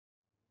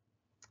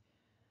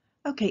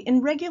Okay,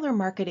 in regular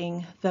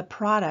marketing, the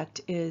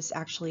product is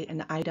actually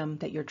an item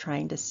that you're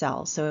trying to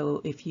sell.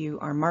 So if you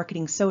are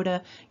marketing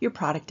soda, your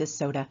product is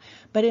soda.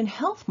 But in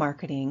health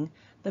marketing,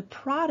 the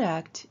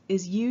product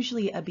is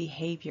usually a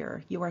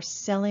behavior. You are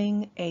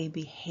selling a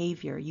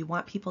behavior. You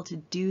want people to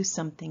do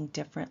something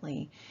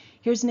differently.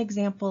 Here's an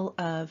example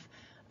of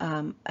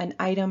an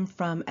item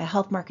from a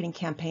health marketing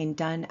campaign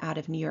done out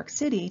of New York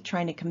City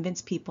trying to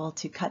convince people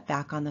to cut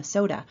back on the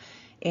soda.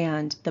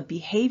 And the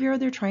behavior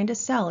they're trying to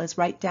sell is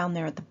right down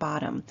there at the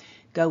bottom.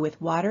 Go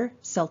with water,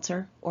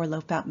 seltzer, or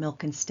low-fat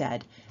milk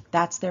instead.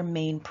 That's their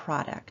main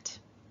product.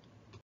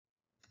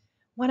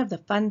 One of the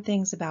fun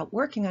things about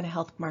working on a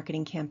health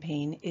marketing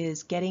campaign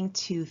is getting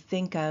to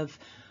think of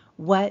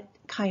what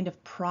kind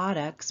of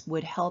products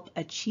would help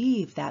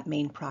achieve that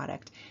main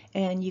product,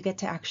 and you get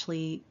to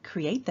actually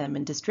create them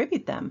and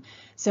distribute them.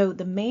 So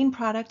the main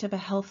product of a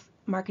health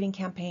marketing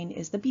campaign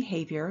is the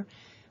behavior,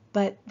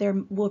 but there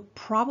will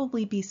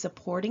probably be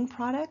supporting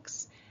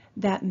products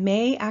that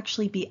may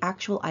actually be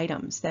actual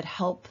items that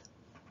help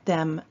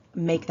them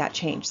make that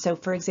change. So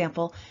for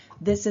example,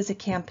 this is a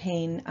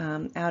campaign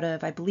out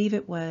of, I believe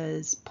it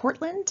was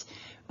Portland.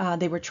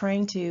 They were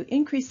trying to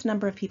increase the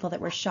number of people that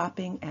were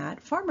shopping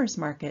at farmers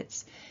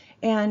markets.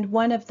 And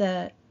one of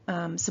the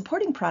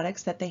supporting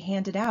products that they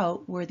handed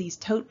out were these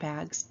tote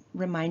bags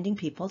reminding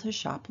people to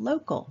shop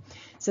local.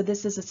 So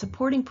this is a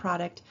supporting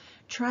product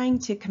trying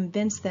to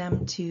convince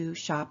them to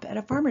shop at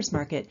a farmer's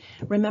market.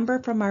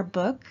 Remember from our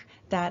book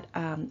that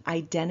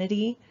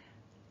identity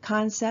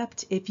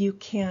concept, if you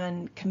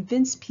can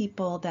convince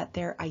people that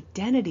their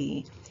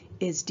identity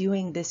is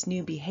doing this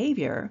new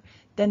behavior,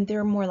 then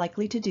they're more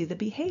likely to do the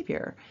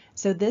behavior.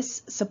 So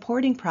this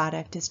supporting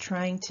product is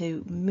trying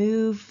to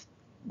move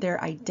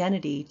their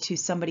identity to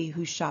somebody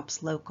who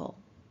shops local.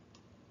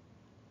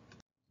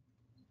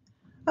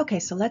 Okay,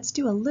 so let's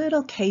do a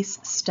little case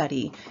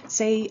study.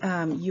 Say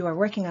you are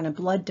working on a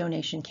blood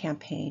donation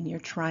campaign. You're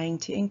trying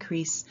to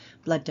increase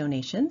blood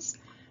donations.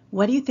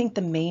 What do you think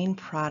the main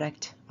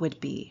product would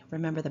be?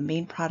 Remember, the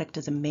main product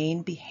is a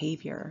main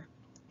behavior.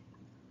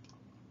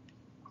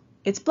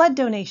 It's blood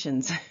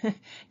donations.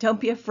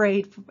 Don't be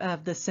afraid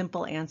of the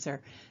simple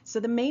answer. So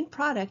the main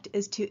product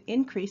is to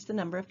increase the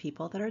number of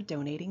people that are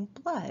donating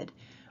blood.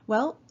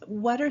 Well,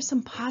 what are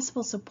some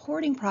possible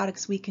supporting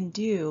products we can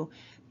do,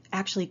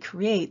 actually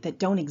create, that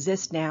don't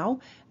exist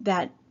now,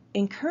 that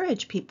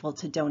encourage people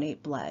to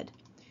donate blood?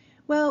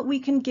 Well, we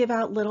can give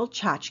out little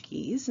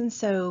tchotchkes, and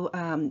so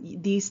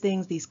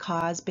these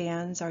cause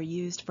bands are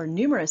used for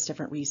numerous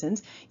different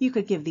reasons. You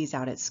could give these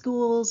out at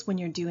schools when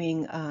you're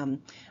doing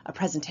a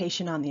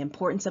presentation on the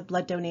importance of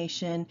blood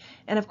donation,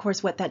 and of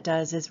course what that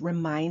does is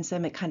reminds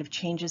them, it kind of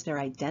changes their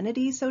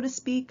identity, so to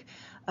speak,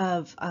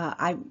 of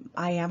I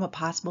am a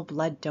possible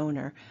blood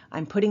donor.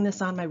 I'm putting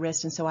this on my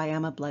wrist, and so I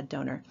am a blood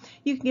donor.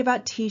 You can give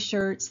out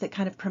t-shirts that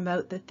kind of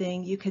promote the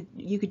thing. You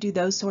could do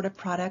those sort of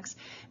products.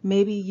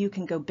 Maybe you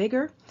can go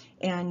bigger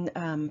and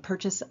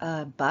purchase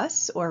a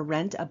bus or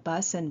rent a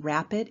bus and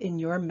wrap it in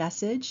your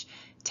message.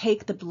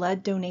 Take the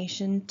blood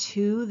donation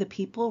to the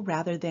people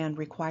rather than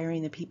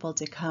requiring the people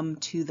to come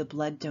to the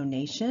blood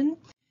donation.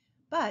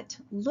 But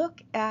look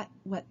at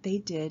what they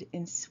did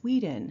in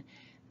Sweden.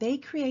 They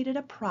created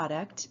a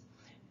product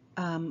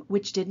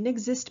which didn't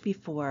exist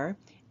before,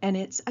 and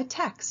it's a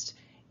text.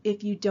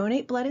 If you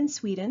donate blood in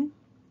Sweden,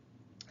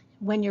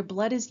 when your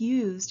blood is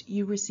used,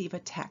 you receive a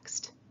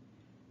text.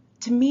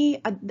 To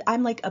me,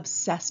 I'm like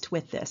obsessed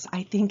with this.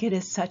 I think it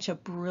is such a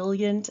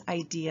brilliant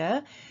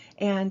idea,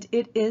 and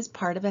it is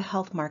part of a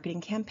health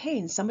marketing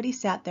campaign. Somebody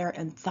sat there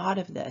and thought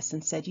of this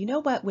and said, you know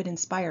what would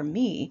inspire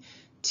me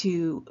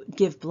to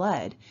give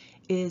blood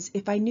is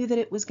if I knew that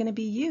it was going to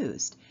be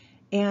used.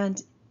 And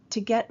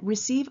to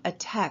receive a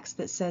text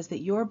that says that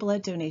your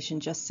blood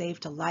donation just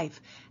saved a life,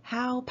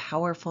 how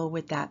powerful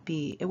would that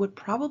be? It would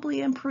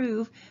probably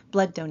improve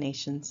blood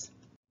donations.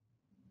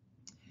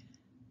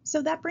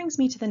 So that brings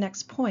me to the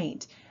next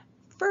point.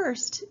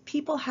 First,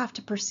 people have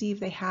to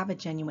perceive they have a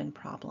genuine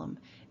problem.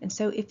 And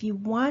so if you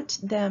want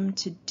them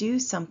to do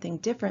something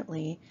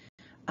differently,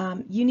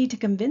 you need to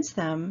convince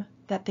them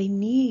that they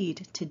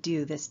need to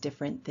do this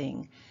different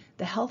thing.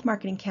 The health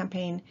marketing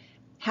campaign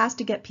has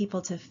to get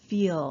people to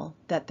feel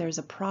that there's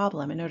a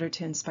problem in order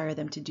to inspire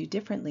them to do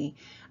differently.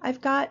 I've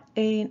got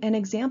an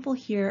example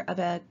here of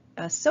a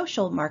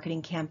social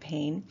marketing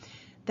campaign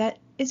that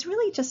is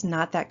really just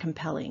not that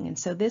compelling. And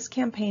so this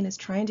campaign is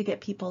trying to get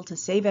people to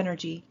save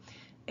energy,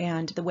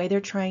 and the way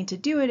they're trying to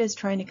do it is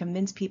trying to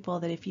convince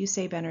people that if you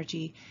save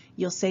energy,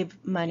 you'll save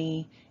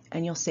money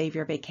and you'll save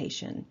your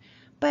vacation.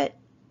 But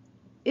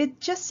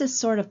it just is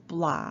sort of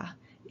blah.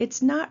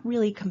 It's not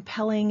really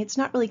compelling. It's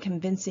not really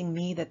convincing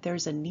me that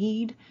there's a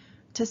need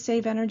to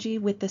save energy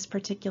with this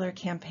particular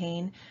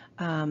campaign.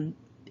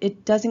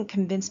 It doesn't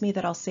convince me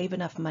that I'll save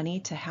enough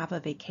money to have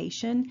a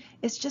vacation.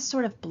 It's just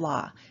sort of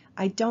blah.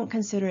 I don't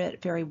consider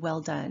it very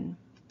well done.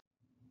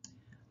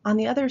 On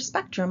the other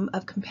spectrum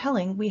of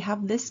compelling, we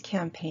have this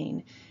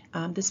campaign.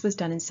 This was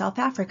done in South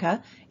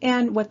Africa,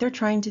 and what they're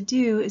trying to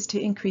do is to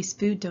increase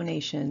food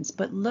donations,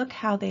 but look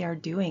how they are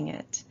doing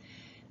it.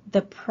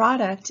 The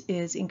product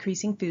is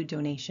increasing food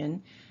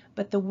donation,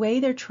 but the way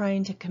they're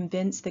trying to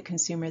convince the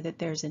consumer that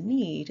there's a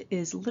need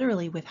is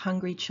literally with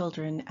hungry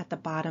children at the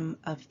bottom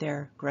of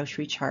their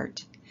grocery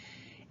chart.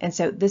 And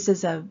so this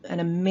is an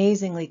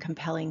amazingly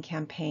compelling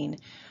campaign.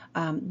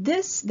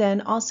 This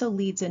then also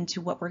leads into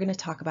what we're going to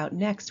talk about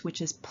next,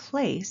 which is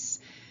place.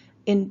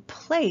 In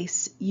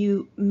place,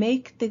 you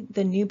make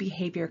the new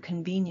behavior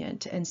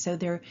convenient. And so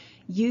they're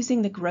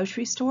using the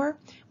grocery store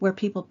where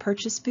people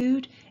purchase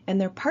food, and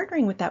they're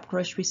partnering with that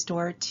grocery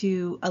store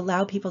to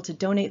allow people to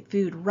donate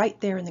food right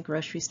there in the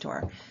grocery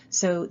store.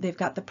 So they've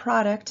got the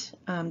product,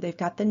 they've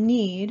got the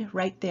need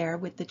right there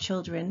with the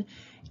children,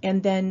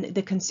 and then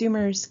the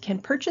consumers can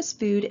purchase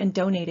food and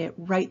donate it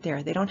right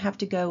there. They don't have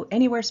to go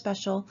anywhere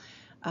special.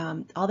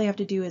 All they have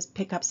to do is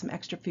pick up some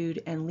extra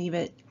food and leave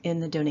it in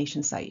the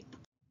donation site.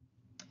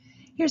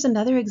 Here's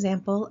another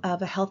example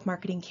of a health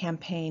marketing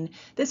campaign.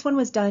 This one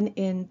was done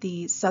in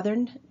the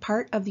southern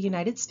part of the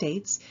United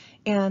States,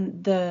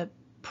 and the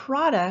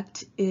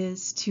product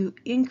is to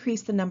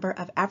increase the number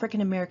of African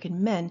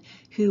American men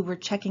who were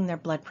checking their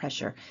blood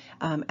pressure.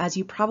 As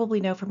you probably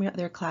know from your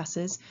other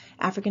classes,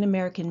 African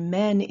American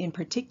men in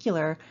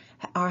particular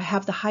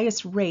have the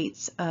highest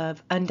rates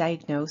of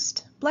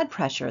undiagnosed blood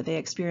pressure. They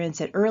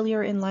experience it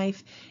earlier in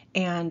life,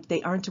 and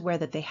they aren't aware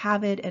that they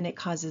have it, and it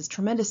causes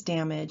tremendous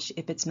damage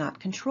if it's not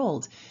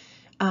controlled.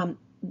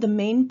 The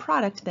main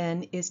product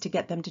then is to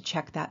get them to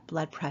check that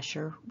blood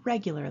pressure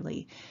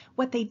regularly.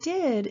 What they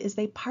did is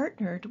they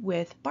partnered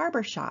with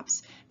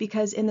barbershops,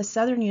 because in the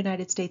southern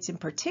United States in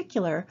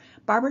particular,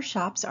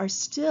 barbershops are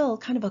still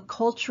kind of a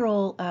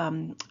cultural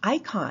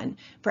icon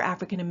for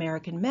African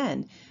American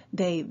men.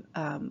 They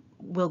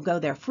will go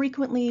there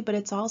frequently, but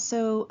it's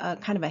also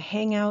kind of a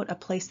hangout, a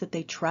place that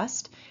they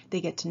trust.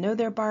 They get to know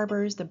their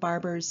barbers. The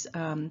barbers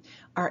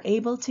are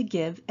able to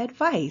give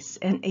advice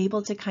and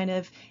able to kind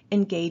of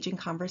engage in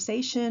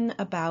conversation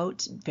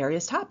about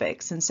various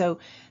topics. And so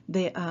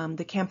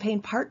the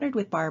campaign partnered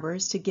with barbers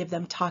to give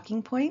them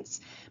talking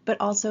points, but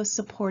also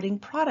supporting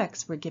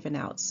products were given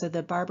out. So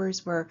the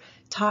barbers were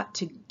taught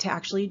to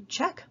actually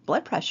check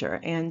blood pressure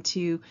and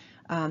to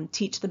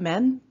teach the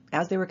men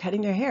as they were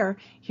cutting their hair,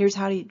 here's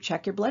how to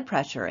check your blood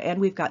pressure.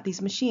 And we've got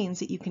these machines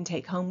that you can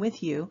take home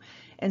with you.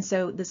 And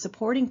so the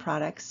supporting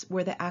products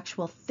were the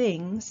actual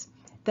things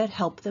that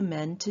help the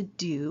men to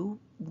do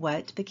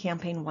what the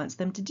campaign wants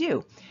them to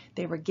do.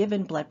 They were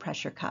given blood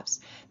pressure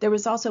cuffs. There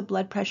was also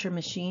blood pressure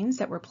machines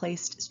that were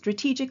placed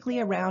strategically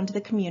around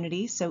the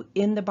community, so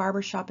in the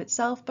barbershop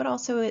itself, but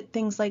also at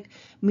things like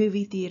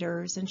movie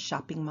theaters and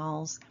shopping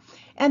malls.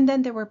 And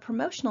then there were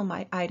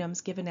promotional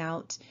items given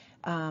out,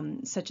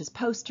 such as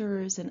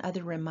posters and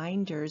other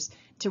reminders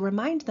to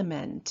remind the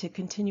men to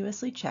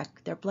continuously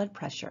check their blood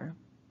pressure.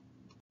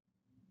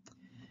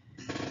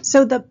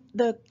 So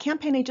the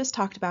campaign I just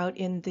talked about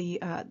in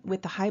the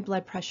with the high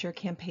blood pressure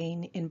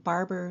campaign in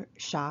barber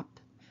shop,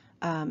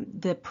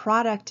 the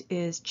product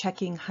is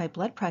checking high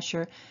blood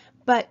pressure,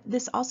 but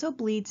this also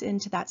bleeds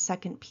into that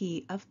second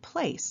P of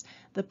place.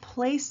 The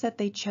place that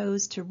they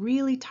chose to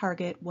really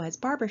target was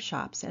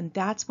barbershops, and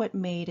that's what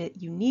made it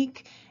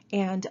unique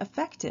and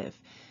effective.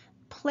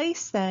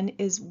 Place then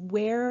is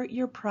where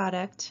your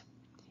product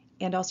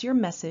and also your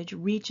message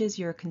reaches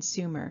your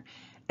consumer.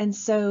 And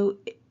so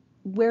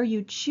where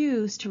you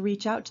choose to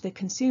reach out to the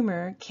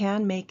consumer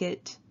can make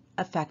it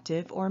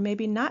effective or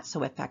maybe not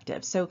so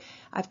effective. So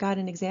I've got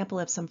an example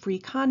of some free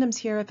condoms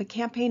here. If a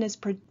campaign is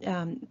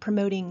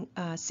promoting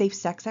safe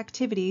sex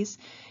activities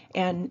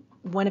and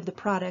one of the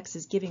products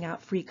is giving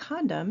out free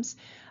condoms,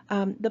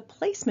 the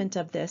placement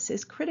of this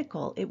is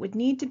critical. It would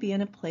need to be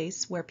in a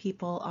place where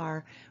people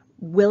are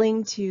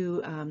willing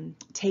to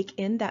take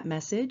in that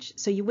message.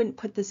 So you wouldn't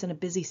put this in a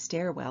busy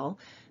stairwell.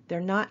 They're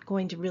not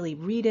going to really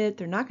read it.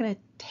 They're not going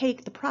to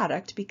take the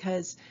product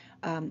because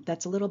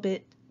that's a little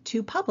bit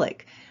too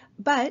public.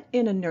 But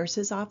in a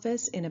nurse's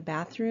office, in a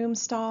bathroom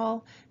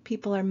stall,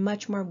 people are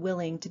much more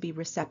willing to be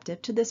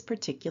receptive to this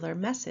particular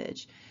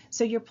message.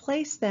 So your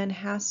place then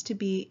has to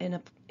be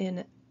in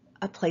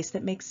a place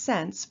that makes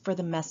sense for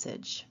the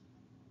message.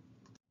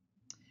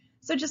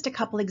 So just a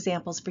couple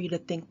examples for you to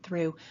think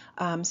through.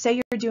 Say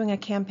you're doing a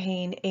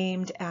campaign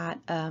aimed at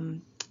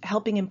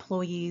helping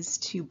employees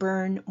to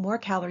burn more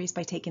calories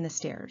by taking the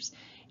stairs.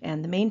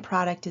 And the main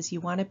product is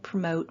you want to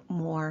promote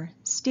more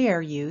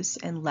stair use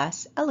and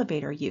less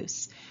elevator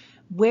use.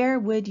 Where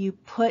would you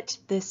put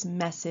this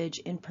message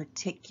in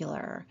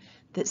particular?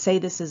 That say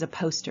this is a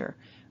poster.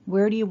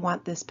 Where do you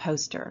want this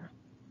poster?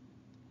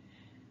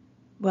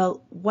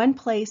 Well, one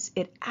place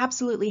it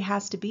absolutely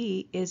has to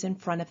be is in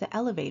front of the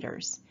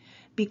elevators,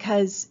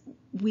 because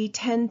we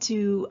tend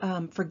to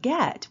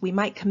forget. We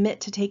might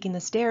commit to taking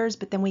the stairs,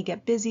 but then we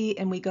get busy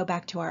and we go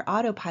back to our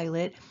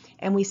autopilot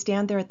and we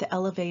stand there at the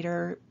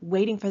elevator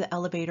waiting for the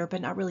elevator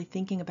but not really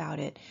thinking about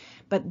it.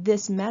 But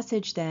this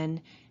message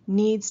then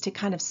needs to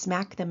kind of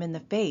smack them in the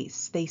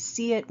face. They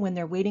see it when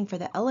they're waiting for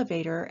the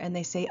elevator and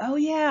they say, oh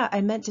yeah,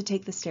 I meant to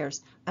take the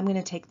stairs. I'm going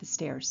to take the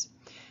stairs.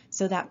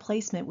 So that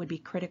placement would be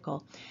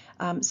critical.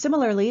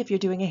 Similarly, if you're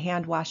doing a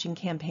hand washing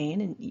campaign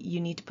and you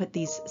need to put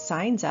these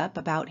signs up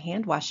about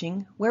hand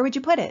washing, where would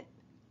you put it?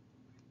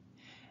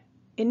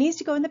 It needs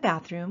to go in the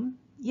bathroom,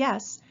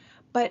 yes,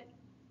 but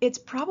it's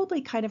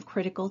probably kind of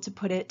critical to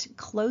put it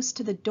close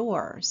to the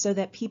door so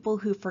that people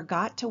who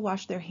forgot to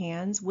wash their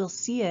hands will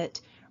see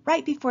it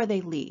right before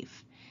they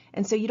leave.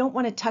 And so you don't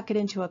want to tuck it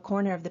into a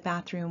corner of the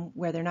bathroom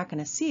where they're not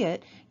going to see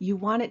it. You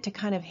want it to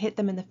kind of hit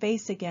them in the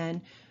face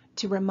again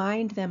to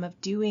remind them of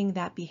doing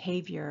that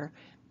behavior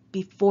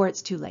before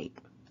it's too late.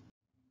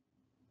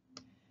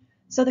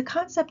 So the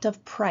concept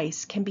of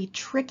price can be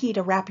tricky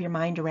to wrap your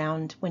mind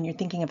around when you're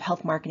thinking of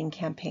health marketing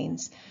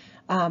campaigns.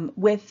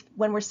 When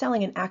we're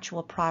selling an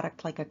actual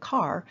product like a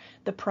car,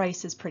 the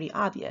price is pretty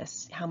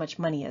obvious. How much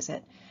money is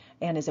it,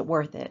 and is it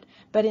worth it?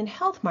 But in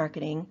health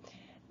marketing,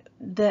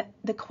 the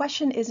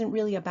question isn't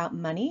really about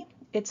money.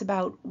 It's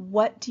about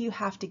what do you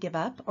have to give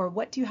up or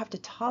what do you have to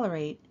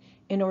tolerate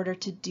in order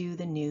to do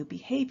the new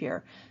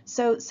behavior.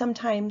 So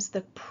sometimes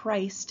the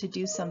price to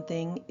do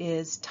something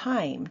is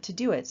time to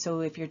do it. So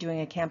if you're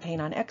doing a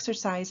campaign on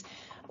exercise,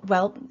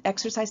 well,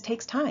 exercise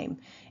takes time.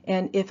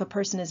 And if a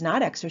person is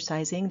not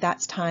exercising,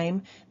 that's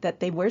time that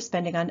they were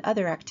spending on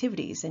other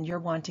activities, and you're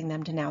wanting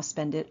them to now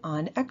spend it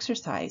on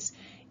exercise.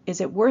 Is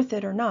it worth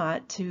it or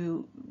not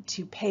to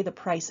pay the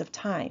price of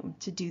time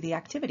to do the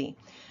activity?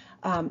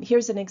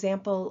 Here's an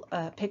example,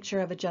 a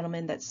picture of a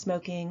gentleman that's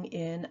smoking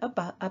in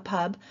a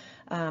pub.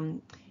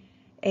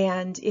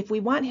 And if we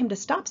want him to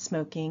stop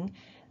smoking,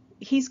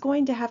 he's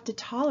going to have to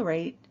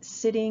tolerate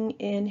sitting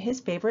in his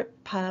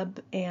favorite pub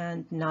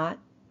and not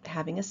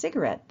having a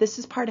cigarette. This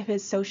is part of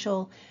his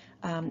social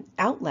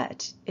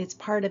outlet. It's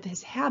part of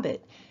his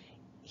habit.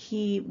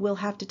 He will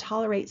have to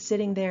tolerate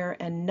sitting there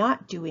and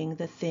not doing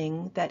the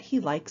thing that he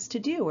likes to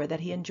do or that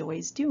he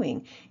enjoys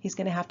doing. He's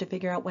going to have to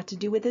figure out what to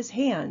do with his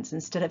hands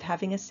instead of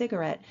having a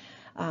cigarette.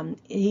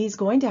 He's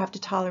going to have to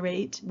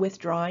tolerate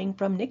withdrawing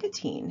from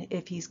nicotine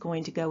if he's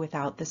going to go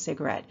without the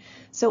cigarette.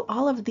 So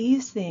all of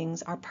these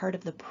things are part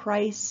of the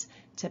price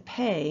to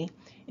pay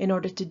in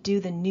order to do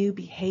the new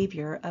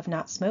behavior of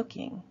not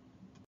smoking.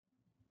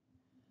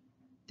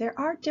 There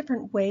are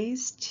different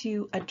ways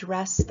to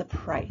address the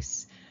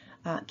price.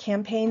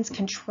 Campaigns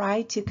can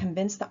try to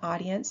convince the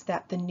audience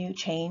that the new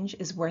change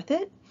is worth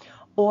it,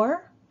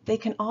 or they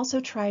can also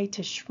try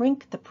to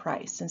shrink the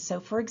price. And so,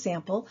 for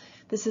example,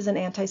 this is an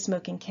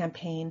anti-smoking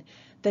campaign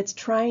that's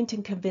trying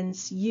to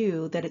convince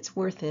you that it's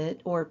worth it,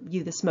 or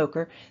you, the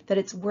smoker, that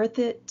it's worth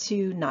it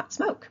to not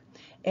smoke.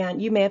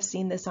 And you may have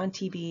seen this on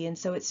TV, and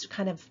so it's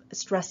kind of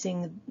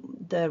stressing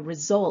the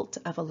result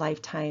of a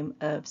lifetime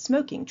of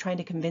smoking, trying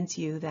to convince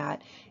you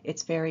that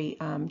it's very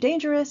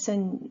dangerous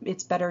and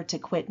it's better to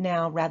quit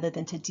now rather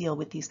than to deal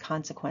with these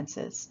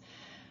consequences.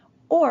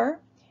 Or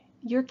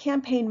your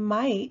campaign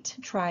might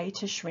try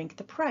to shrink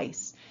the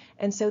price.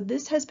 And so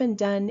this has been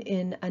done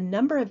in a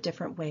number of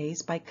different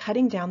ways by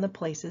cutting down the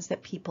places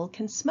that people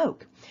can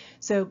smoke.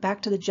 So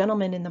back to the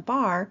gentleman in the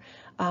bar,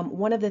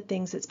 one of the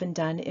things that's been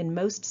done in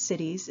most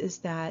cities is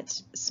that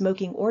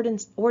smoking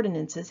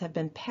ordinances have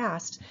been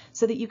passed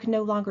so that you can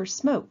no longer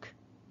smoke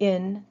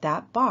in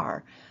that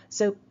bar.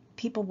 So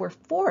people were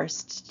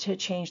forced to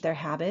change their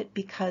habit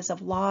because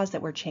of laws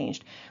that were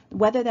changed.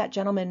 Whether that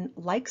gentleman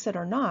likes it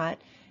or not,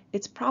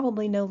 it's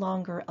probably no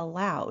longer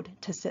allowed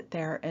to sit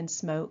there and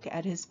smoke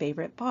at his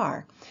favorite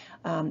bar.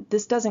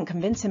 This doesn't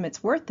convince him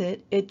it's worth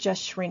it, it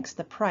just shrinks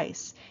the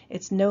price.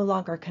 It's no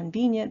longer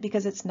convenient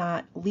because it's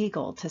not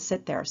legal to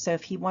sit there. So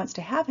if he wants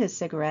to have his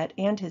cigarette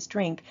and his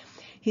drink,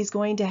 he's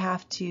going to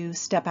have to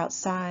step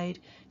outside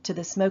to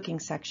the smoking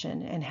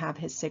section and have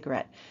his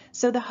cigarette.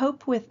 So the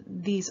hope with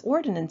these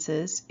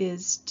ordinances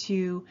is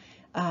to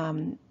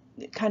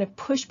kind of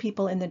push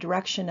people in the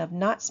direction of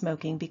not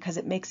smoking because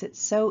it makes it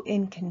so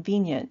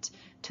inconvenient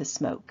to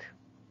smoke.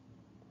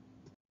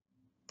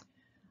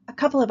 A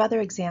couple of other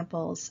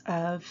examples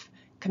of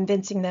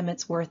convincing them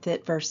it's worth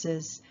it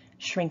versus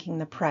shrinking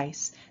the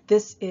price.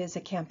 This is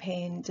a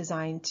campaign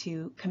designed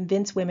to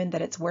convince women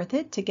that it's worth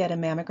it to get a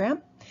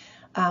mammogram.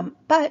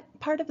 But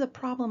part of the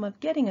problem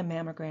of getting a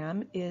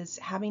mammogram is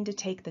having to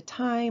take the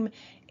time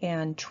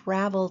and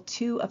travel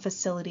to a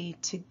facility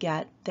to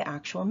get the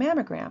actual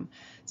mammogram.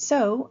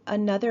 So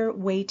another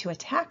way to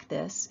attack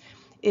this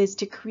is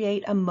to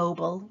create a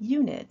mobile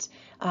unit.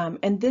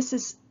 And this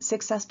is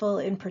successful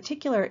in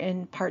particular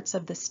in parts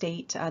of the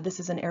state. This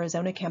is an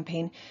Arizona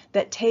campaign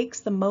that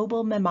takes the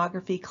mobile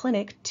mammography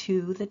clinic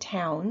to the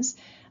towns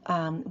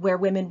where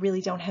women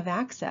really don't have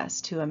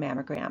access to a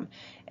mammogram.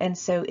 And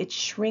so it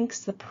shrinks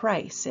the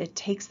price. It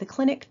takes the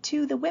clinic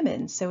to the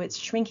women. So it's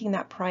shrinking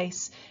that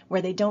price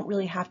where they don't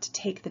really have to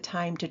take the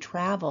time to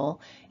travel.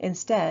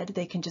 Instead,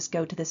 they can just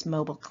go to this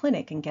mobile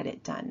clinic and get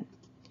it done.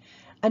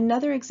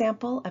 Another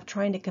example of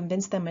trying to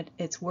convince them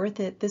it's worth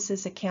it, this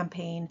is a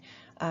campaign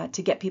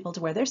to get people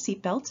to wear their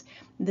seatbelt.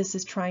 This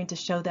is trying to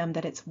show them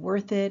that it's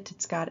worth it.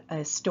 It's got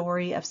a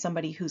story of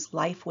somebody whose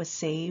life was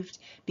saved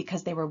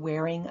because they were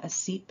wearing a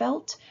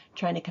seatbelt,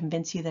 trying to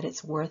convince you that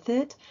it's worth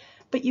it.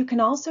 But you can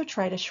also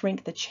try to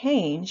shrink the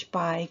change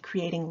by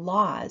creating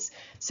laws.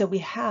 So we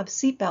have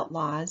seatbelt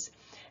laws,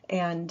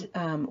 and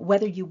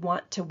whether you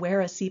want to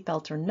wear a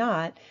seatbelt or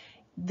not,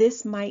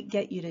 this might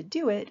get you to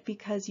do it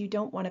because you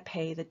don't want to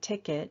pay the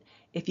ticket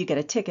if you get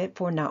a ticket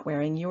for not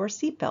wearing your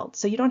seatbelt.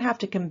 So you don't have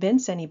to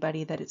convince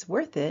anybody that it's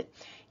worth it.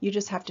 You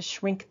just have to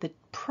shrink the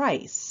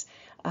price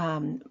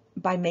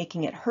by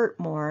making it hurt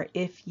more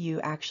if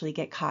you actually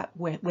get caught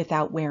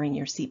without wearing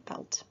your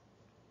seatbelt.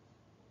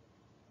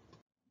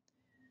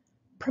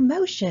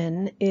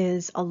 Promotion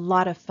is a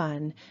lot of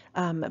fun.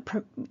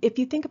 If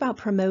you think about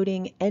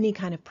promoting any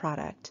kind of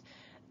product,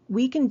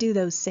 we can do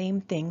those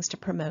same things to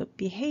promote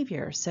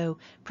behavior. So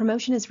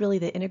promotion is really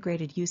the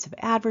integrated use of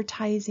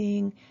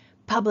advertising,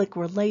 public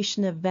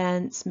relation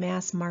events,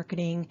 mass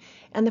marketing,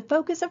 and the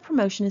focus of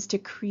promotion is to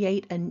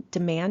create a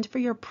demand for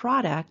your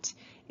product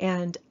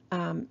and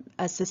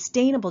a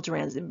sustainable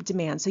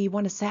demand. So you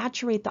want to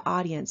saturate the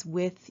audience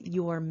with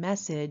your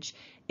message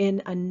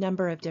in a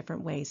number of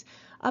different ways.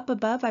 Up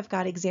above, I've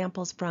got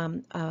examples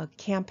from a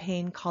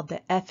campaign called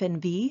the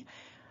FNV,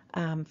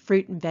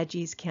 Fruit and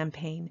Veggies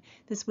campaign.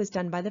 This was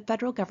done by the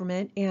federal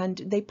government, and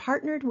they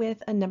partnered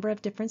with a number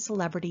of different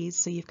celebrities.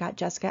 So you've got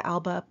Jessica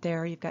Alba up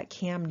there, you've got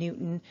Cam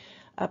Newton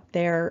up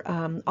there,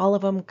 all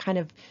of them kind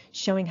of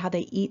showing how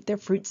they eat their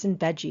fruits and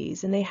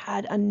veggies. And they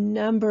had a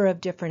number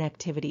of different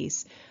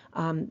activities.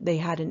 They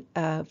had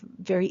a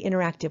very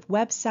interactive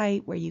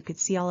website where you could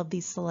see all of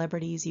these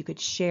celebrities. You could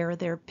share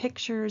their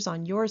pictures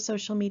on your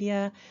social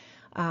media.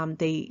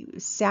 They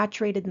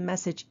saturated the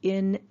message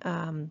in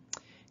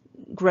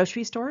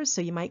grocery stores.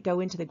 So you might go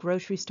into the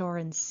grocery store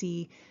and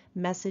see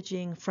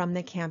messaging from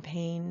the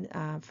campaign.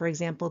 For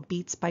example,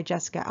 Beets by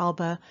Jessica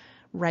Alba,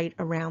 right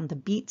around the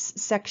Beets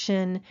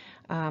section.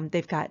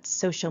 They've got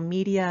social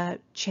media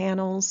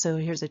channels. So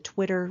here's a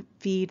Twitter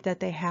feed that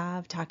they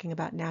have talking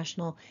about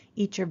National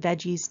Eat Your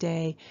Veggies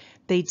Day.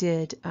 They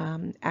did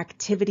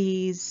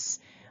activities,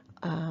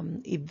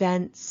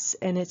 events,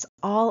 and it's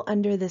all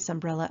under this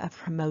umbrella of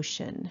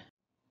promotion.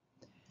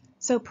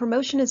 So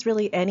promotion is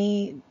really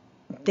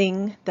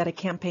anything that a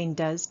campaign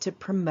does to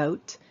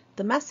promote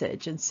the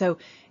message. And so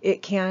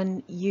it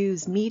can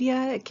use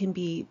media, it can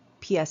be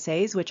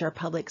PSAs, which are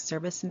public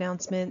service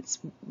announcements,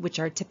 which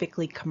are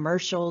typically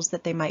commercials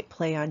that they might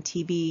play on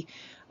TV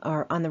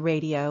or on the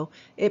radio.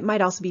 It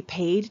might also be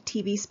paid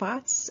TV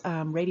spots,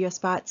 radio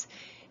spots.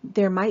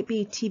 There might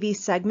be TV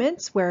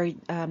segments where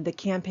the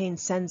campaign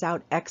sends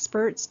out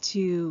experts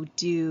to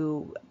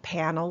do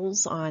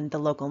panels on the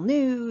local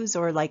news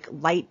or like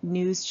light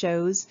news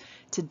shows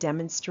to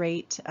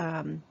demonstrate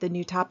the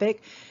new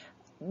topic.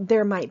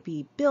 There might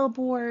be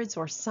billboards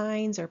or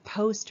signs or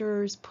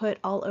posters put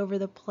all over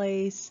the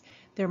place.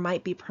 There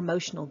might be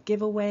promotional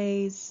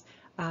giveaways.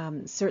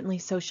 Certainly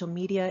social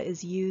media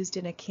is used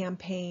in a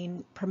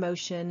campaign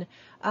promotion,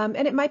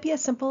 and it might be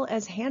as simple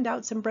as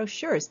handouts and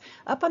brochures.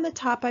 Up on the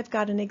top, I've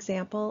got an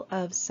example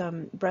of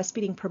some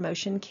breastfeeding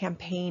promotion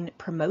campaign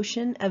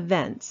promotion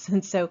events.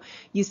 And so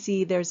you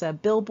see there's a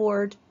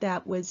billboard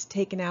that was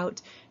taken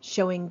out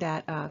showing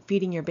that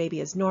feeding your baby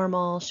is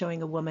normal,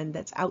 showing a woman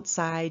that's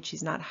outside,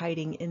 she's not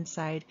hiding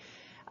inside.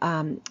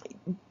 In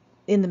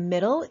the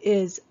middle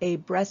is a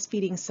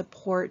breastfeeding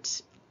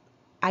support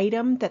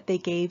item that they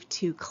gave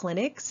to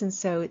clinics, and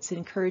so it's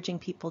encouraging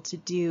people to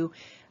do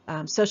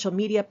social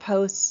media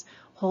posts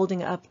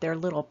holding up their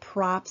little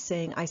prop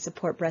saying I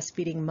support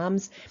breastfeeding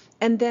moms.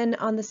 And then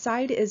on the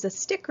side is a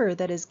sticker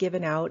that is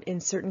given out in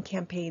certain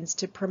campaigns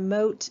to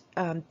promote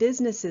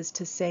businesses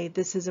to say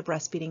this is a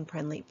breastfeeding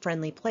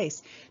friendly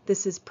place.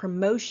 This is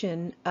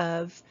promotion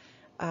of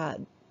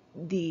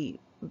the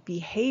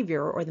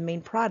behavior or the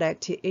main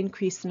product to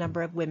increase the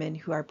number of women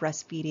who are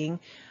breastfeeding,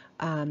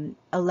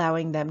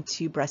 allowing them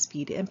to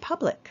breastfeed in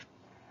public.